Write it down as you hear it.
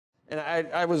And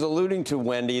I was alluding to,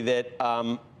 Wendy, that,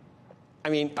 I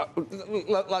mean,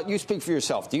 you speak for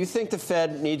yourself. Do you think the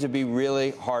Fed needs to be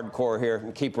really hardcore here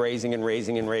and keep raising and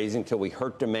raising and raising until we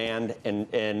hurt demand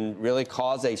and really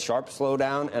cause a sharp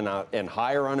slowdown and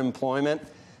higher unemployment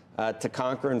to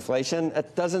conquer inflation?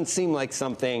 That doesn't seem like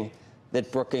something that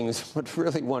Brookings would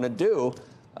really want to do,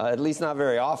 at least not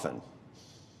very often.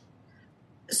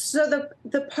 So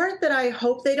the part that I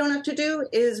hope they don't have to do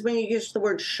is when you use the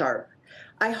word sharp.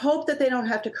 I hope that they don't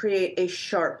have to create a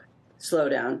sharp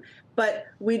slowdown, but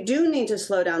we do need to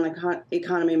slow down the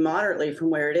economy moderately from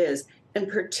where it is, and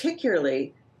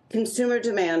particularly consumer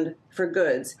demand for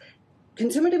goods.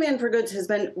 Consumer demand for goods has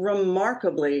been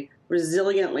remarkably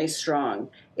resiliently strong.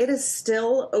 It is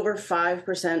still over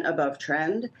 5% above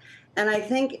trend. And I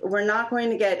think we're not going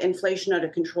to get inflation out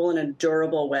of control in a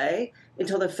durable way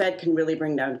until the Fed can really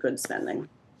bring down goods spending.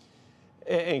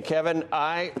 And Kevin,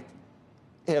 I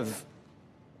have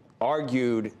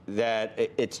argued that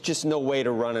it's just no way to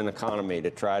run an economy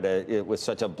to try to, with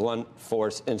such a blunt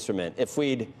force instrument. If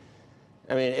we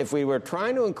were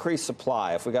trying to increase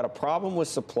supply, if we got a problem with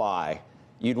supply,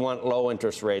 you'd want low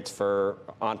interest rates for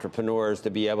entrepreneurs to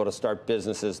be able to start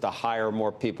businesses, to hire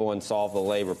more people and solve the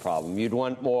labor problem. You'd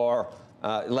want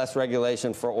less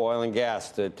regulation for oil and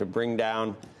gas to bring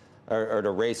down or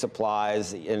to raise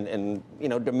supplies. And you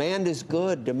know, demand is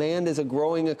good. Demand is a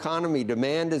growing economy.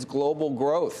 Demand is global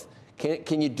growth.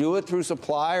 Can you do it through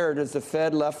supply, or does the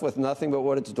Fed left with nothing but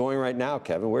what it's doing right now,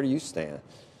 Kevin? Where do you stand?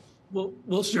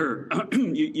 Well, sure.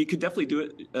 You could definitely do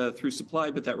it through supply,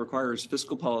 but that requires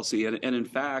fiscal policy. And in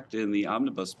fact, in the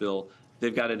omnibus bill,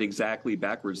 they've got it exactly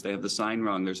backwards. They have the sign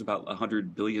wrong. There's about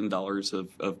 $100 billion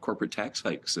of corporate tax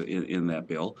hikes in that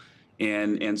bill.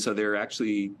 And so they're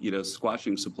actually,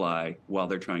 squashing supply while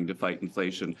they're trying to fight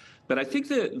inflation. But I think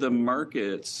that the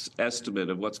market's estimate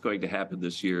of what's going to happen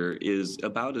this year is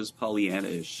about as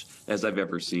Pollyanna-ish as I've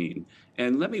ever seen.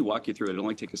 And let me walk you through it. It'll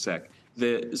only take a sec.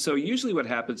 So usually what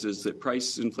happens is that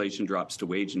price inflation drops to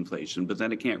wage inflation, but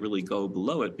then it can't really go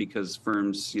below it because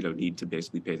firms, need to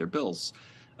basically pay their bills.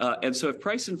 And so if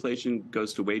price inflation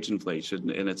goes to wage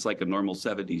inflation and it's like a normal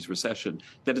 70s recession,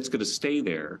 then it's going to stay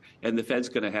there. And the Fed's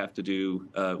going to have to do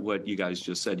what you guys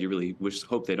just said you really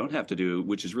hope they don't have to do,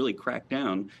 which is really crack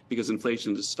down, because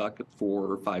inflation is stuck at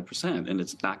 4 or 5%. And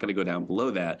it's not going to go down below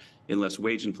that unless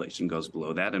wage inflation goes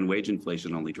below that. And wage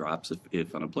inflation only drops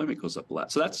if unemployment goes up a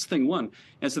lot. So that's thing one.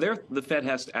 And so the Fed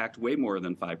has to act way more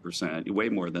than 5%, way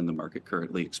more than the market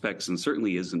currently expects, and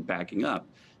certainly isn't backing up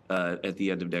at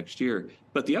the end of next year.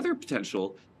 But the other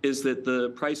potential is that the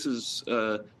prices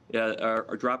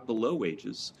are dropped below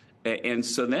wages. And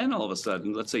so then all of a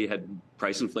sudden, let's say you had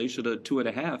price inflation at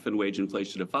 2.5 and wage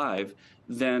inflation at 5,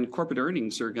 then corporate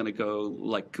earnings are going to go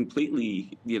like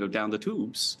completely, down the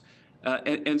tubes.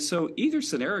 And so either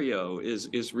scenario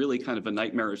is really kind of a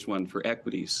nightmarish one for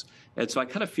equities. And so I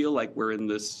kind of feel like we're in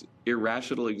this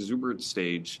irrational, exuberant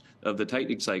stage of the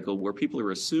tightening cycle where people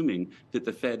are assuming that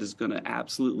the Fed is going to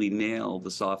absolutely nail the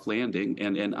soft landing.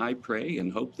 And I pray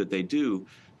and hope that they do,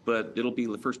 but it'll be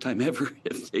the first time ever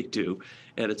if they do.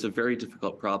 And it's a very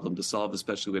difficult problem to solve,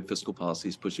 especially with fiscal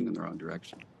policies pushing in the wrong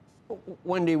direction.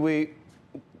 Wendy, we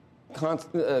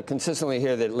consistently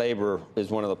hear that labor is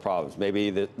one of the problems.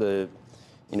 Maybe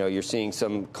you're seeing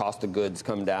some cost of goods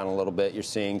come down a little bit. You're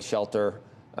seeing shelter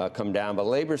come down, but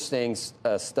labor's staying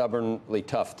stubbornly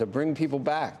tough to bring people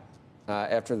back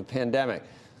after the pandemic.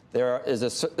 There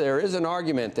is an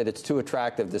argument that it's too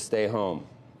attractive to stay home.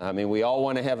 I mean, we all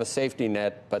want to have a safety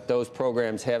net, but those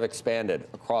programs have expanded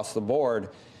across the board,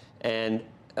 and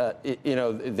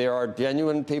there are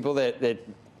genuine people that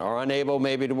are unable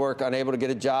maybe to work, unable to get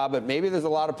a job, but maybe there's a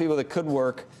lot of people that could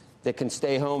work that can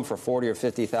stay home for $40,000 or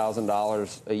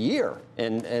 $50,000 a year,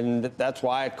 and that's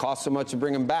why it costs so much to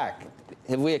bring them back.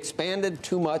 Have we expanded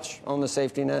too much on the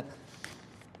safety net?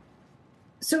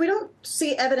 So we don't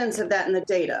see evidence of that in the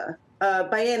data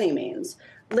by any means.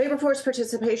 Labor force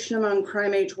participation among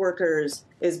prime age workers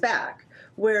is back.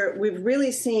 Where we've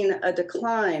really seen a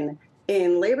decline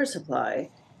in labor supply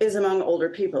is among older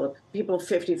people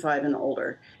 55 and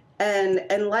older.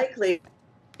 And likely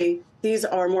these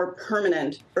are more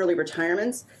permanent early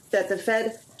retirements that the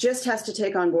Fed just has to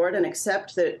take on board and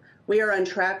accept that we are on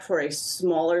track for a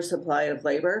smaller supply of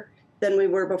labor than we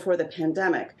were before the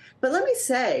pandemic. But let me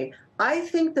say, I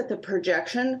think that the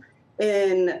projection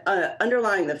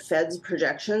underlying the Fed's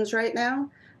projections right now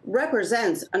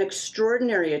represents an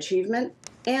extraordinary achievement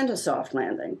and a soft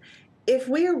landing. If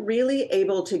we are really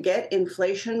able to get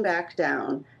inflation back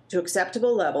down to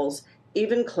acceptable levels,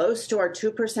 even close to our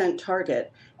 2%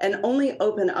 target, and only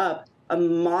open up a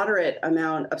moderate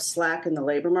amount of slack in the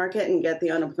labor market and get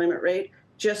the unemployment rate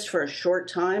just for a short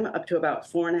time up to about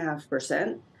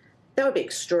 4.5%, that would be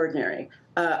extraordinary.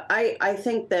 I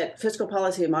think that fiscal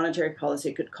policy and monetary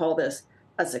policy could call this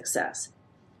a success.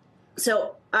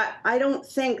 So I don't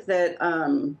think that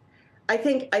I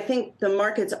think the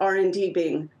markets are indeed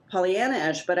being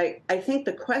Pollyanna-ish, but I think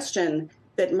the question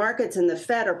that markets and the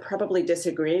Fed are probably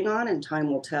disagreeing on, and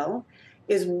time will tell,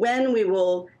 is when we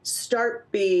will start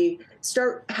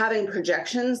having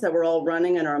projections that we're all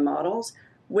running in our models,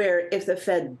 where if the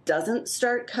Fed doesn't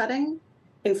start cutting,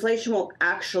 inflation will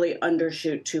actually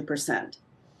undershoot 2%.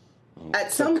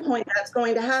 At some point, that's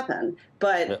going to happen.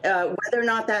 But whether or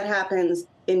not that happens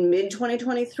in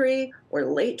mid-2023 or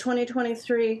late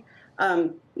 2023,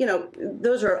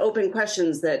 those are open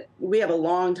questions that we have a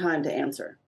long time to answer.